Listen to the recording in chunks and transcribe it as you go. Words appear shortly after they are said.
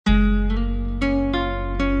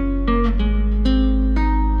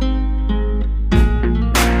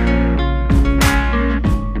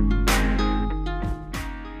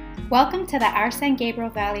Welcome to the Our San Gabriel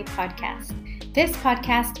Valley podcast. This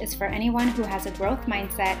podcast is for anyone who has a growth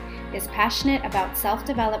mindset, is passionate about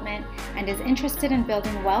self-development, and is interested in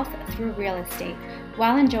building wealth through real estate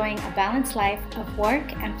while enjoying a balanced life of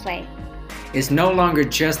work and play. It's no longer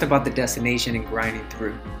just about the destination and grinding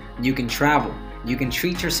through. You can travel, you can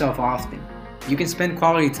treat yourself often, you can spend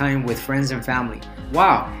quality time with friends and family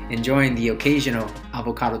while enjoying the occasional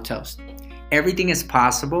avocado toast. Everything is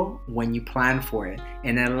possible when you plan for it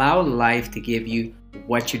and allow life to give you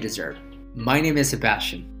what you deserve. My name is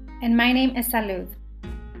Sebastian. And my name is Salud.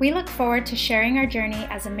 We look forward to sharing our journey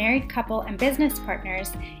as a married couple and business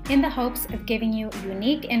partners in the hopes of giving you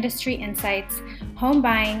unique industry insights, home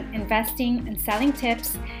buying, investing, and selling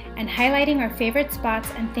tips, and highlighting our favorite spots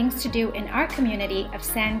and things to do in our community of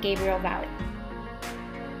San Gabriel Valley.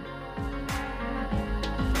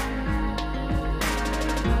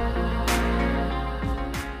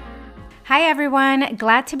 Hi everyone,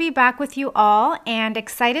 glad to be back with you all and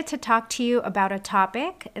excited to talk to you about a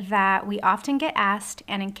topic that we often get asked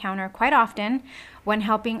and encounter quite often when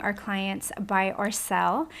helping our clients buy or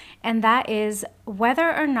sell, and that is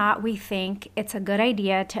whether or not we think it's a good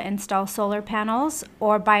idea to install solar panels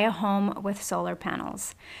or buy a home with solar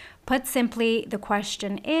panels. Put simply, the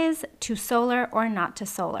question is to solar or not to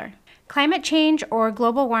solar. Climate change or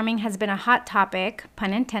global warming has been a hot topic,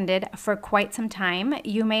 pun intended, for quite some time.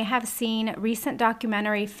 You may have seen recent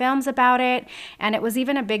documentary films about it, and it was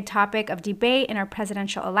even a big topic of debate in our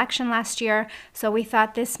presidential election last year, so we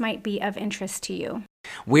thought this might be of interest to you.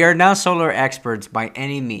 We are not solar experts by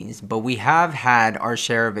any means, but we have had our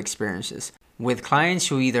share of experiences with clients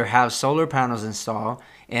who either have solar panels installed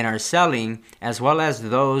and are selling, as well as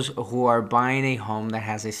those who are buying a home that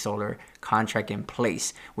has a solar contract in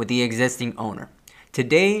place with the existing owner.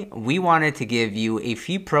 Today, we wanted to give you a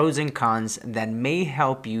few pros and cons that may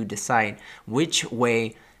help you decide which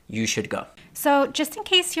way you should go. So just in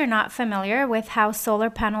case you're not familiar with how solar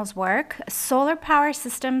panels work, solar power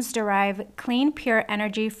systems derive clean, pure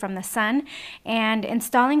energy from the sun, and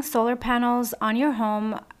installing solar panels on your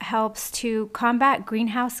home helps to combat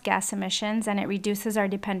greenhouse gas emissions, and it reduces our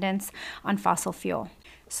dependence on fossil fuel.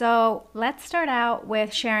 So let's start out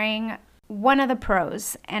with sharing one of the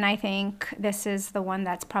pros, and I think this is the one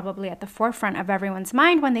that's probably at the forefront of everyone's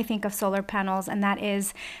mind when they think of solar panels, and that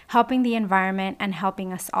is helping the environment and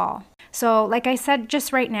helping us all. So like I said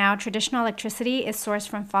just right now, traditional electricity is sourced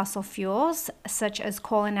from fossil fuels such as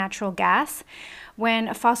coal and natural gas.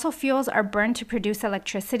 When fossil fuels are burned to produce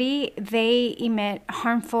electricity, they emit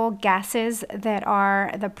harmful gases that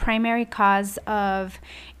are the primary cause of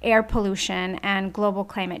air pollution and global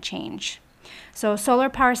climate change. So solar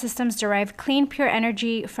power systems derive clean, pure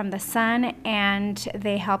energy from the sun, and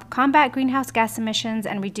they help combat greenhouse gas emissions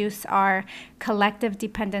and reduce our collective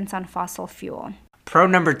dependence on fossil fuel. Pro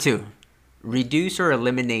number 2, reduce or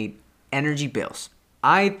eliminate energy bills.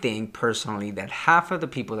 I think personally that half of the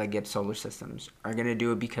people that get solar systems are going to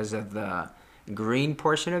do it because of the green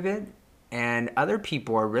portion of it, and other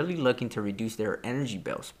people are really looking to reduce their energy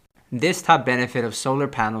bills. This top benefit of solar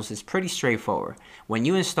panels is pretty straightforward. When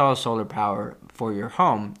you install solar power for your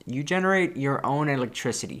home, you generate your own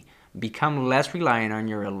electricity, become less reliant on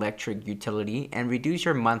your electric utility, and reduce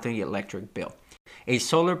your monthly electric bill. A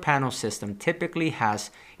solar panel system typically has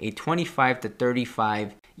a 25 to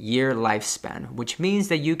 35 year lifespan, which means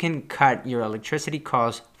that you can cut your electricity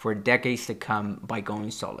costs for decades to come by going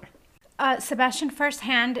solar. Sebastian,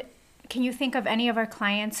 firsthand, can you think of any of our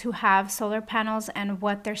clients who have solar panels and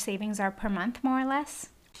what their savings are per month, more or less?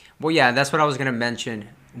 Well, yeah, that's what I was going to mention.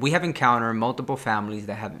 We have encountered multiple families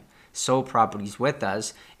that have sold properties with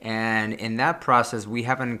us, and in that process, we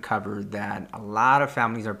have uncovered that a lot of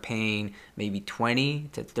families are paying maybe 20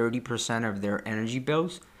 to 30% of their energy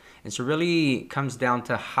bills. And so really it comes down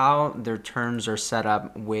to how their terms are set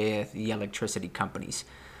up with the electricity companies.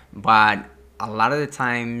 But a lot of the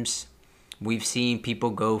times, we've seen people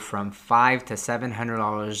go from $500 to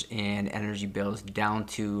 $700 in energy bills down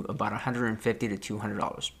to about $150 to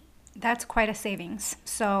 $200. That's quite a savings.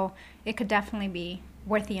 So it could definitely be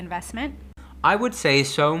worth the investment. I would say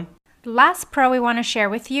so. The last pro we want to share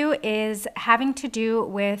with you is having to do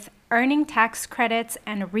with earning tax credits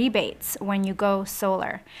and rebates when you go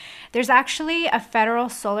solar. There's actually a federal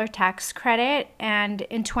solar tax credit, and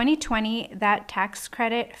in 2020, that tax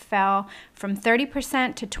credit fell from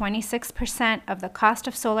 30% to 26% of the cost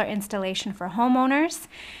of solar installation for homeowners.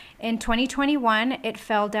 In 2021, it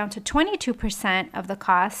fell down to 22% of the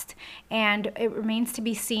cost, and it remains to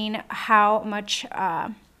be seen how much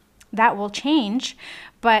that will change,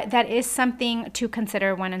 but that is something to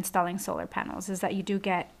consider when installing solar panels, is that you do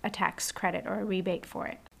get a tax credit or a rebate for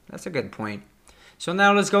it. That's a good point. So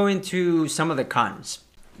now let's go into some of the cons.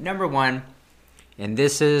 Number one, and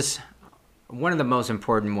this is one of the most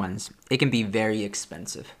important ones, it can be very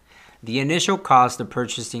expensive. The initial cost of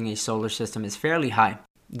purchasing a solar system is fairly high.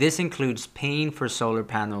 This includes paying for solar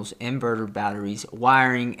panels, inverter batteries,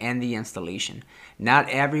 wiring, and the installation. Not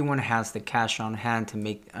everyone has the cash on hand to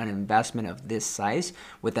make an investment of this size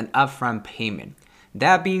with an upfront payment.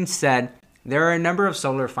 That being said, there are a number of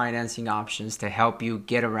solar financing options to help you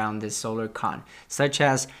get around this solar con, such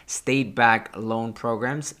as state-backed loan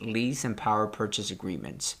programs, lease, and power purchase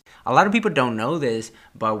agreements. A lot of people don't know this,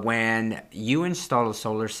 but when you install a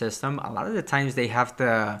solar system, a lot of the times they have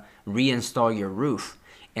to reinstall your roof.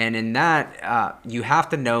 And in that, you have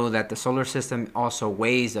to know that the solar system also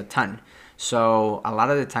weighs a ton. So a lot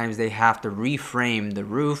of the times they have to reframe the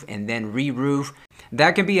roof and then re-roof.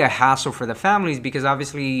 That can be a hassle for the families because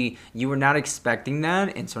obviously you were not expecting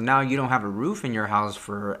that. And so now you don't have a roof in your house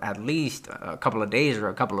for at least a couple of days or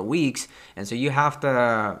a couple of weeks. And so you have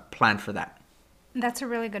to plan for that. That's a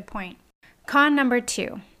really good point. Con number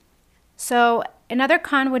 2. So another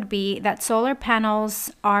con would be that solar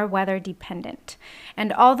panels are weather dependent.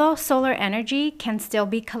 And although solar energy can still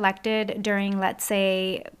be collected during, let's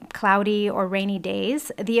say, cloudy or rainy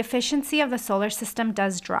days, the efficiency of the solar system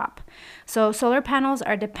does drop. So solar panels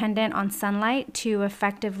are dependent on sunlight to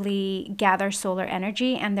effectively gather solar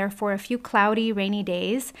energy, and therefore a few cloudy, rainy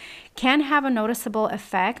days can have a noticeable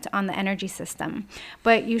effect on the energy system.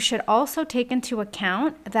 But you should also take into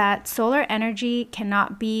account that solar energy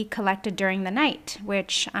cannot be collected during the night,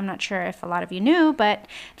 which I'm not sure if a lot of you knew, but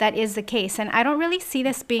that is the case. And I don't really see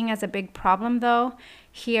this being as a big problem though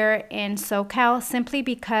here in SoCal, simply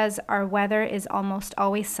because our weather is almost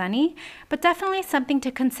always sunny, but definitely something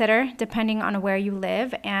to consider depending on where you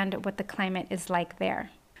live and what the climate is like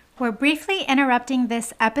there. We're briefly interrupting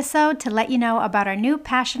this episode to let you know about our new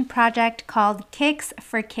passion project called Kicks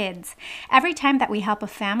for Kids. Every time that we help a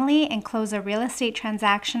family and close a real estate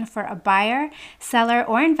transaction for a buyer, seller,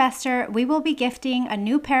 or investor, we will be gifting a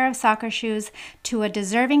new pair of soccer shoes to a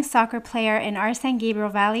deserving soccer player in our San Gabriel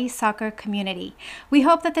Valley soccer community. We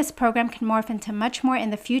hope that this program can morph into much more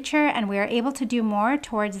in the future, and we are able to do more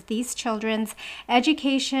towards these children's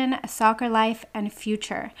education, soccer life, and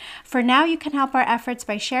future. For now, you can help our efforts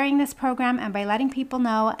by sharing this program and by letting people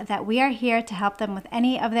know that we are here to help them with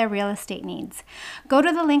any of their real estate needs. Go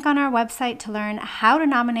to the link on our website to learn how to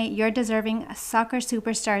nominate your deserving soccer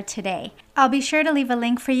superstar today. I'll be sure to leave a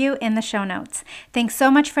link for you in the show notes. Thanks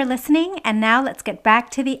so much for listening, and now let's get back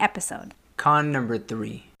to the episode. Con number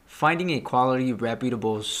 3, finding a quality,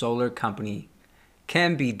 reputable solar company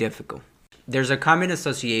can be difficult. There's a common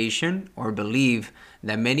association or belief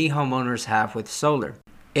that many homeowners have with solar.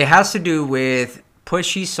 It has to do with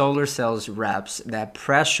pushy solar sales reps that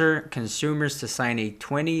pressure consumers to sign a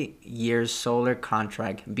 20-year solar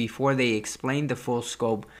contract before they explain the full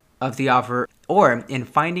scope of the offer, or in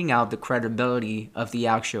finding out the credibility of the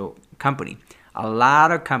actual company. A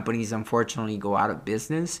lot of companies unfortunately go out of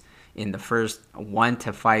business in the first 1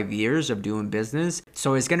 to 5 years of doing business,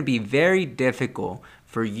 so it's going to be very difficult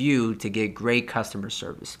for you to get great customer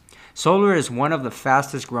service. Solar is one of the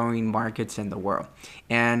fastest growing markets in the world,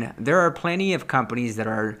 and there are plenty of companies that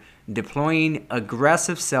are deploying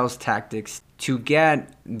aggressive sales tactics to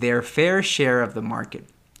get their fair share of the market.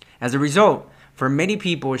 As a result, for many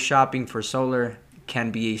people, shopping for solar can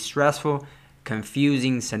be a stressful,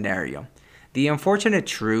 confusing scenario. The unfortunate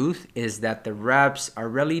truth is that the reps are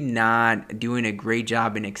really not doing a great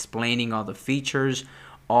job in explaining all the features,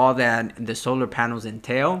 all that the solar panels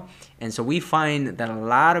entail. And so we find that a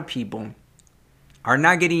lot of people are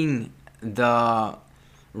not getting the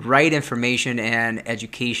right information and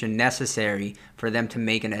education necessary for them to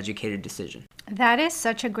make an educated decision. That is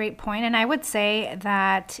such a great point, and I would say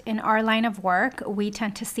that in our line of work, we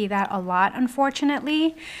tend to see that a lot,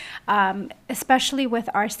 unfortunately, especially with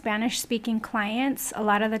our Spanish-speaking clients. A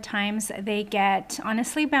lot of the times they get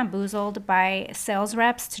honestly bamboozled by sales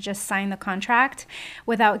reps to just sign the contract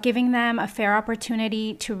without giving them a fair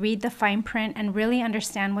opportunity to read the fine print and really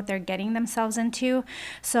understand what they're getting themselves into.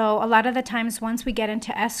 So a lot of the times once we get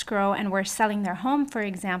into escrow and we're selling their home, for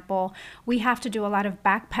example, we have to do a lot of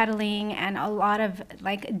backpedaling and a lot of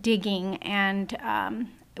digging, and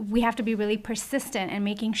we have to be really persistent in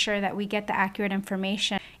making sure that we get the accurate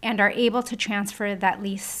information and are able to transfer that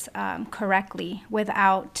lease correctly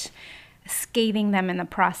without scathing them in the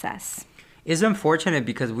process. It's unfortunate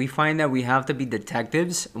because we find that we have to be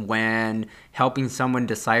detectives when helping someone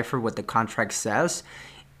decipher what the contract says.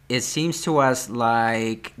 It seems to us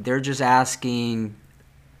like they're just asking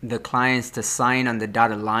the clients to sign on the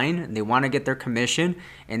dotted line. They want to get their commission,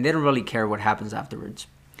 and they don't really care what happens afterwards.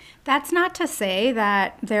 That's not to say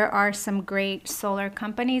that there are some great solar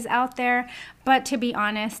companies out there, but to be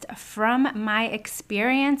honest, from my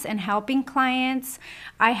experience in helping clients,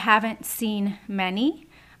 I haven't seen many.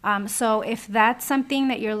 So if that's something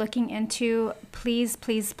that you're looking into, please,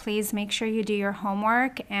 please, please make sure you do your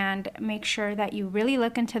homework and make sure that you really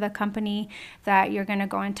look into the company that you're going to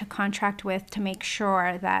go into contract with to make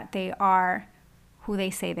sure that they are who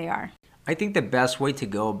they say they are. I think the best way to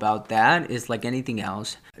go about that is like anything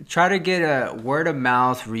else. Try to get a word of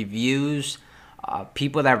mouth reviews,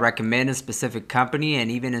 people that recommend a specific company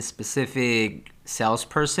and even a specific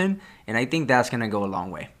salesperson. And I think that's going to go a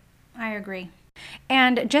long way. I agree.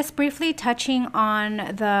 And just briefly touching on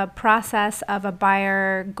the process of a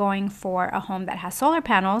buyer going for a home that has solar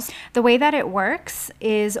panels, the way that it works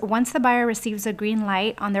is once the buyer receives a green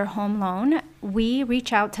light on their home loan, we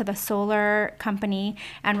reach out to the solar company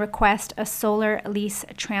and request a solar lease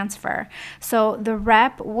transfer. So the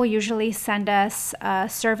rep will usually send us a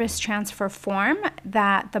service transfer form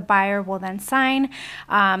that the buyer will then sign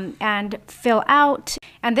and fill out.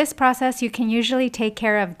 And this process you can usually take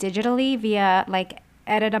care of digitally via like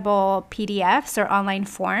editable PDFs or online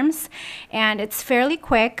forms, and it's fairly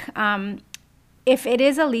quick. If it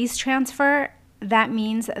is a lease transfer, that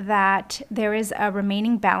means that there is a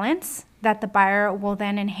remaining balance that the buyer will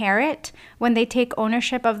then inherit when they take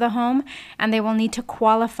ownership of the home, and they will need to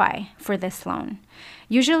qualify for this loan.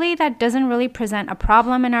 Usually that doesn't really present a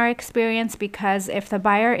problem in our experience, because if the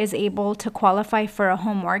buyer is able to qualify for a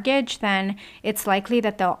home mortgage, then it's likely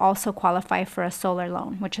that they'll also qualify for a solar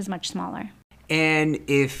loan, which is much smaller. And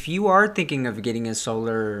if you are thinking of getting a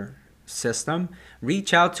solar system,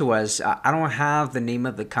 reach out to us. I don't have the name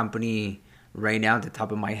of the company right now at the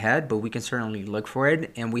top of my head, but we can certainly look for it.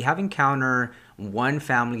 And we have encountered one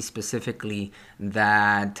family specifically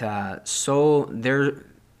that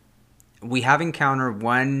we have encountered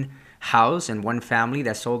one house and one family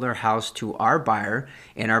that sold their house to our buyer,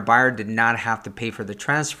 and our buyer did not have to pay for the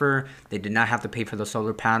transfer. They did not have to pay for the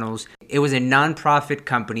solar panels. It was a nonprofit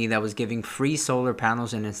company that was giving free solar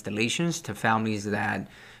panels and installations to families that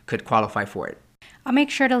could qualify for it. I'll make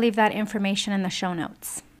sure to leave that information in the show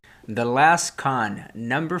notes. The last con,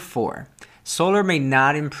 number 4. Solar may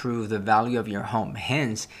not improve the value of your home.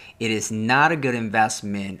 Hence, it is not a good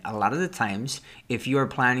investment a lot of the times if you are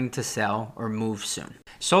planning to sell or move soon.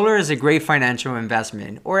 Solar is a great financial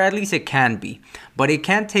investment, or at least it can be, but it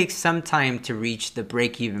can take some time to reach the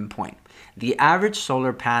break-even point. The average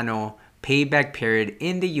solar panel payback period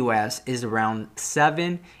in the US is around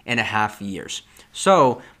 7.5 years.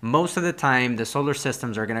 So most of the time, the solar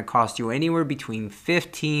systems are going to cost you anywhere between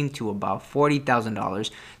 $15,000 to about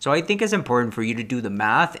 $40,000. So I think it's important for you to do the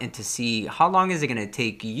math and to see how long is it going to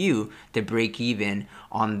take you to break even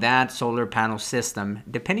on that solar panel system,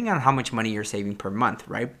 depending on how much money you're saving per month,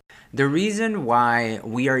 right? The reason why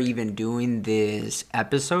we are even doing this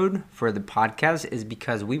episode for the podcast is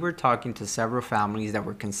because we were talking to several families that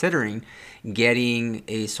were considering getting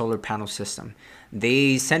a solar panel system.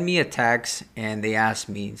 They sent me a text and they asked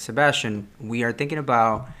me, Sebastian, we are thinking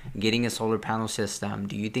about getting a solar panel system.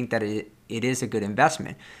 Do you think that it is a good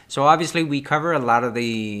investment? So obviously we cover a lot of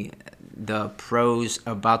the pros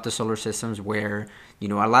about the solar systems, where a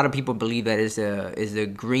lot of people believe that is a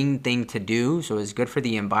green thing to do, so it's good for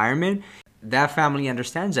the environment. That family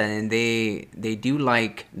understands that, and they do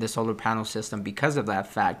like the solar panel system because of that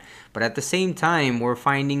fact. But at the same time, we're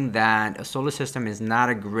finding that a solar system is not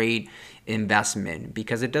a great investment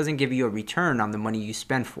because it doesn't give you a return on the money you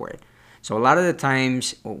spend for it. So a lot of the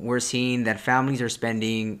times we're seeing that families are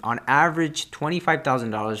spending on average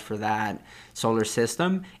 $25,000 for that solar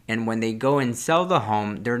system, and when they go and sell the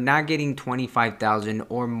home, they're not getting $25,000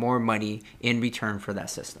 or more money in return for that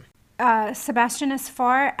system. Sebastian, as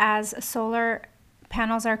far as solar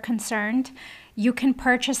panels are concerned, you can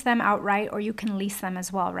purchase them outright or you can lease them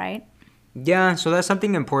as well, right? Yeah, so that's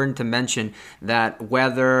something important to mention, that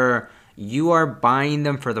whether you are buying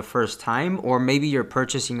them for the first time or maybe you're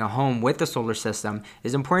purchasing a home with a solar system,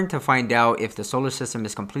 it's important to find out if the solar system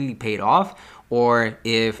is completely paid off or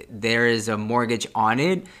if there is a mortgage on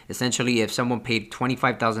it. Essentially, if someone paid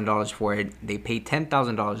 $25,000 for it, they paid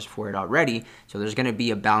 $10,000 for it already, so there's going to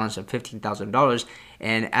be a balance of $15,000.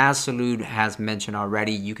 And as Salud has mentioned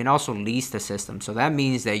already, you can also lease the system. So that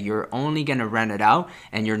means that you're only going to rent it out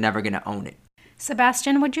and you're never going to own it.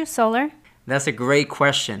 Sebastian, would you solar? That's a great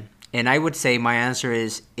question. And I would say my answer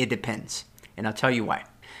is it depends. And I'll tell you why.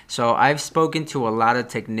 So I've spoken to a lot of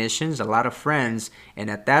technicians, a lot of friends, and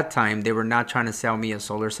at that time they were not trying to sell me a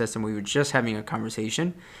solar system. We were just having a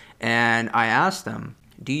conversation. And I asked them,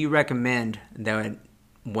 do you recommend that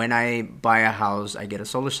when I buy a house, I get a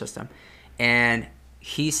solar system? And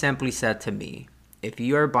He simply said to me, if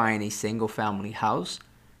you are buying a single family house,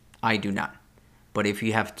 I do not. But if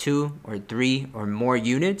you have 2 or 3 or more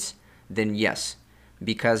units, then yes.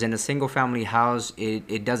 Because in a single family house,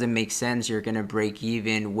 it doesn't make sense. You're going to break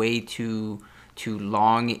even way too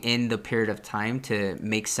long in the period of time to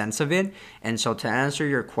make sense of it. And so to answer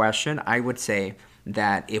your question, I would say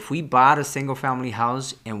that if we bought a single family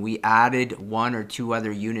house and we added 1 or 2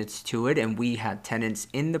 other units to it and we had tenants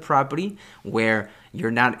in the property where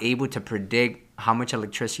you're not able to predict how much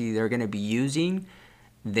electricity they're going to be using,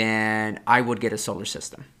 then I would get a solar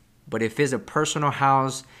system. But if it's a personal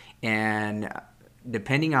house and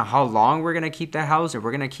depending on how long we're going to keep that house, if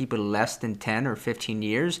we're going to keep it less than 10 or 15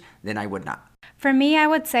 years, then I would not. For me, I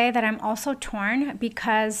would say that I'm also torn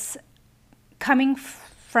because coming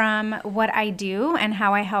from what I do and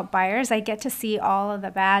how I help buyers, I get to see all of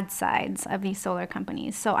the bad sides of these solar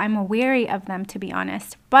companies. So I'm wary of them, to be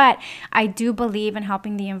honest. But I do believe in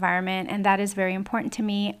helping the environment, and that is very important to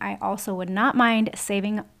me. I also would not mind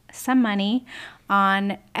saving some money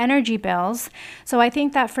on energy bills. So I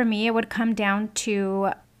think that for me, it would come down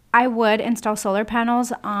to I would install solar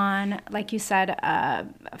panels on, like you said, a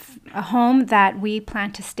home that we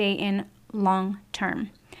plan to stay in long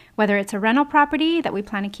term. Whether it's a rental property that we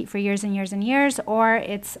plan to keep for years and years and years, or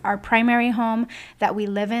it's our primary home that we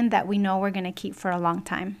live in that we know we're going to keep for a long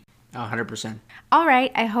time. 100%. All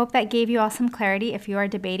right, I hope that gave you all some clarity if you are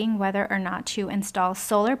debating whether or not to install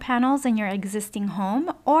solar panels in your existing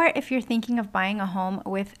home, or if you're thinking of buying a home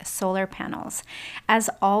with solar panels. As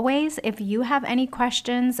always, if you have any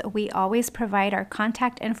questions, we always provide our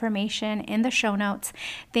contact information in the show notes.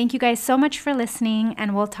 Thank you guys so much for listening,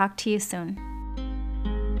 and we'll talk to you soon.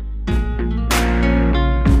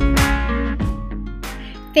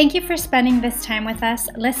 Thank you for spending this time with us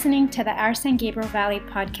listening to the Our San Gabriel Valley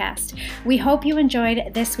podcast. We hope you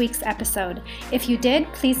enjoyed this week's episode. If you did,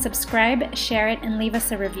 please subscribe, share it, and leave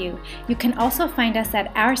us a review. You can also find us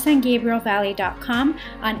at oursangabrielvalley.com,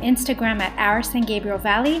 on Instagram at Our San Gabriel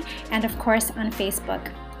Valley, and of course on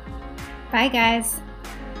Facebook. Bye, guys.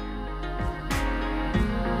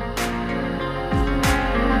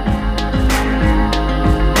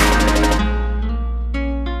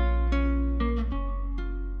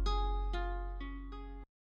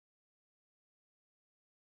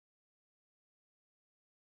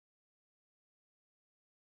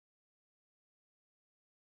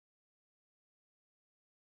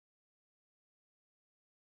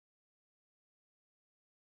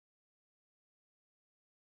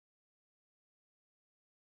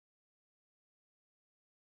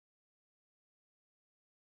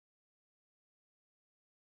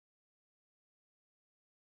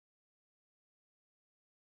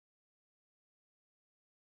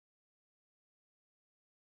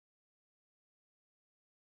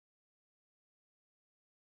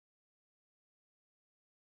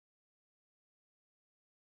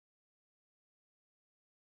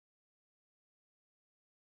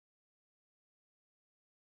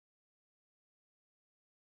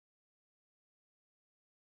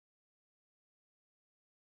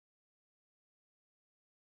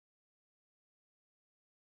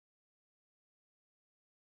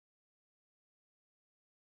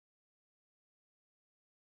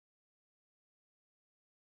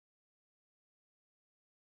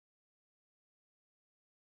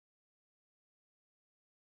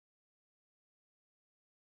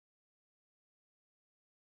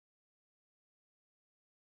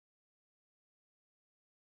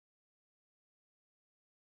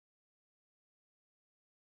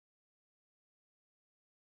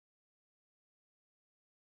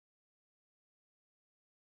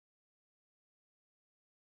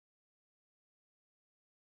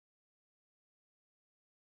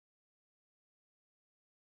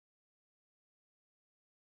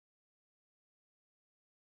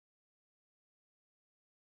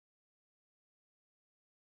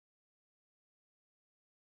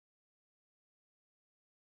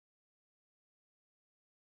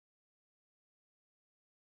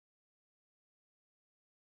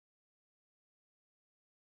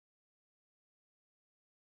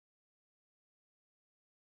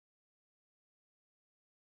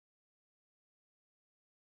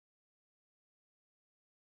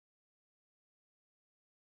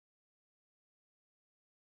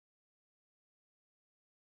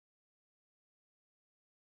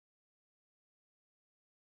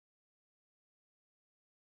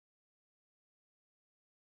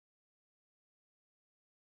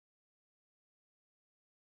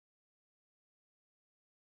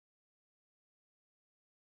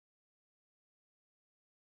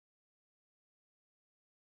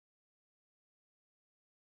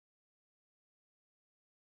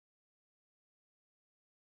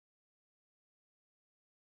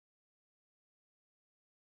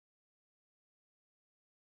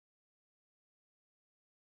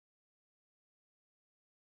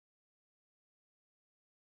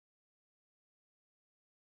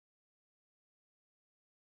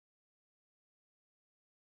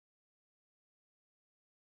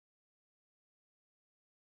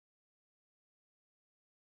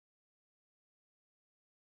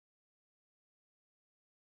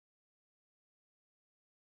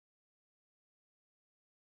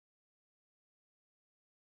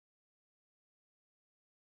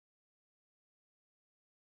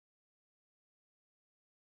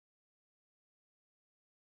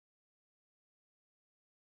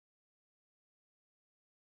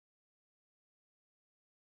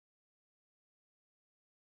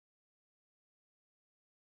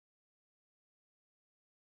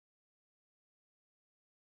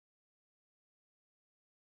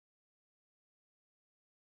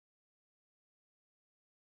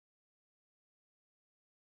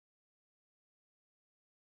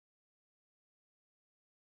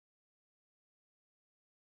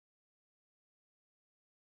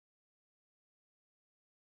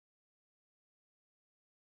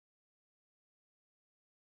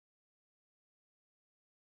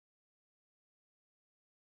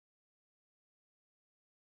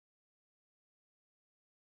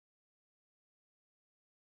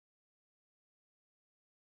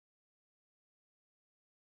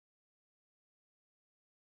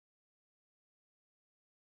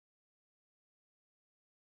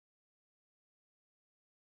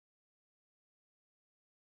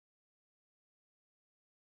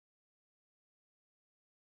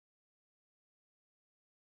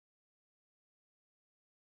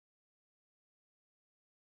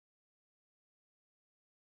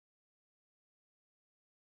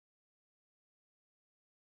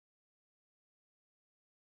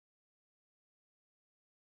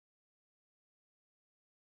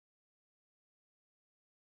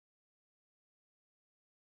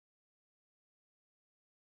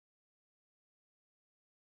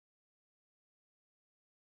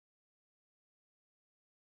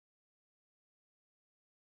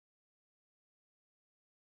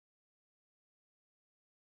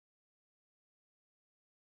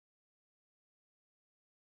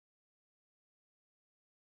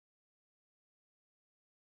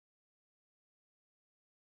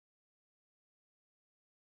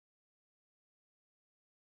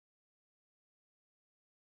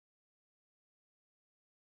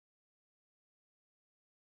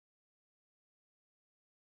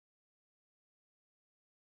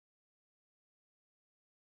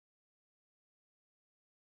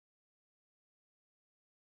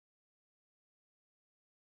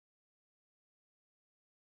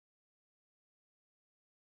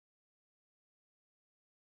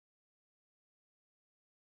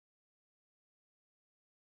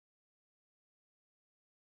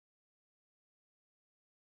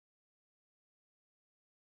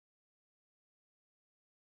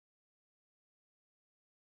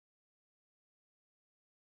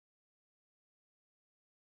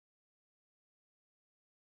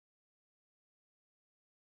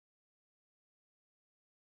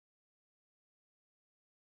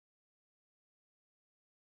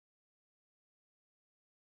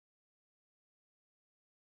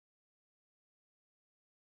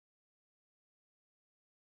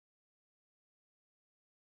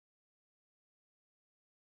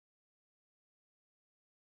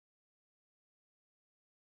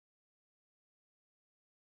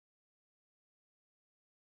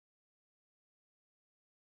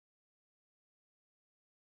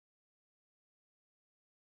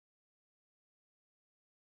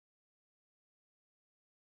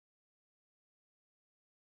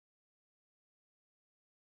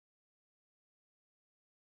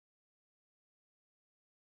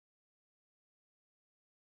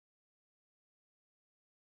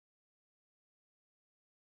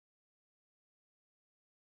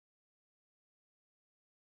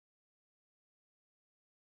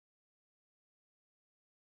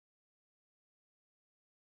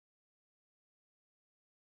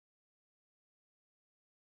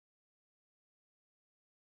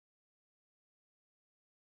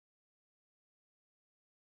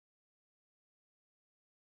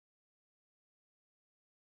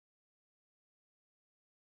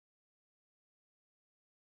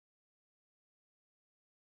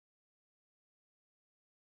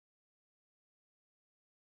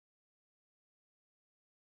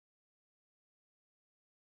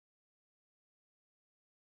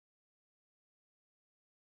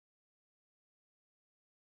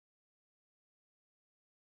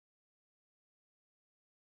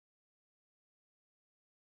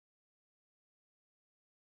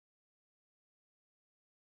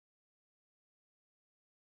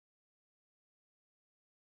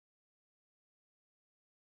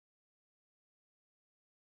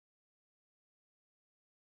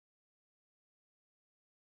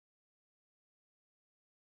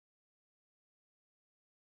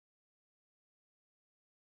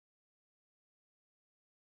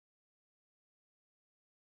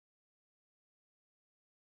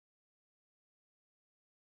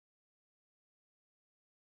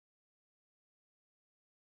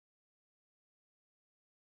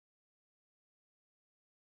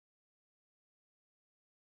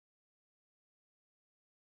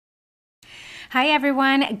 Hi,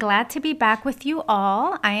 everyone. Glad to be back with you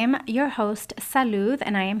all. I am your host, Salud,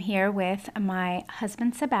 and I am here with my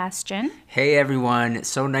husband, Sebastian. Hey everyone,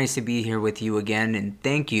 so nice to be here with you again, and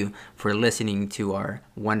thank you for listening to our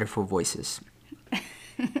wonderful voices.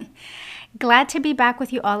 Glad to be back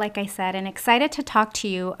with you all, like I said, and excited to talk to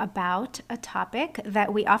you about a topic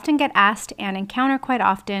that we often get asked and encounter quite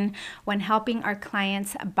often when helping our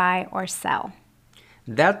clients buy or sell.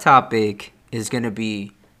 That topic is going to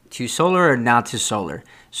be to solar or not to solar.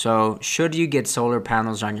 So should you get solar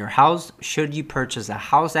panels on your house? Should you purchase a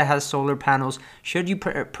house that has solar panels? Should you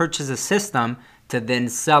purchase a system to then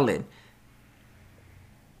sell it?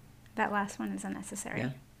 That last one is unnecessary. Yeah.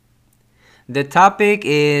 The topic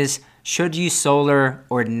is, should you solar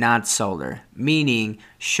or not solar? Meaning,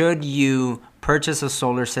 should you purchase a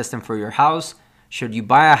solar system for your house? Should you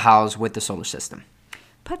buy a house with the solar system?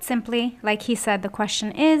 Put simply, like he said, the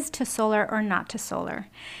question is to solar or not to solar.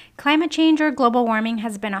 Climate change or global warming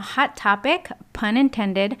has been a hot topic, pun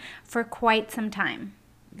intended, for quite some time.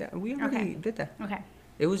 We already did that. Okay.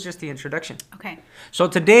 It was just the introduction. Okay. So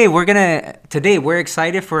today we're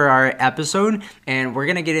excited for our episode, and we're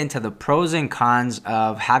gonna get into the pros and cons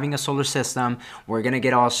of having a solar system. We're gonna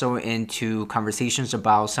get also into conversations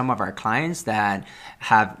about some of our clients that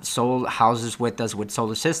have sold houses with us with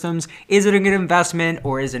solar systems. Is it a good investment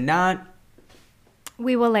or is it not?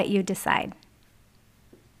 We will let you decide.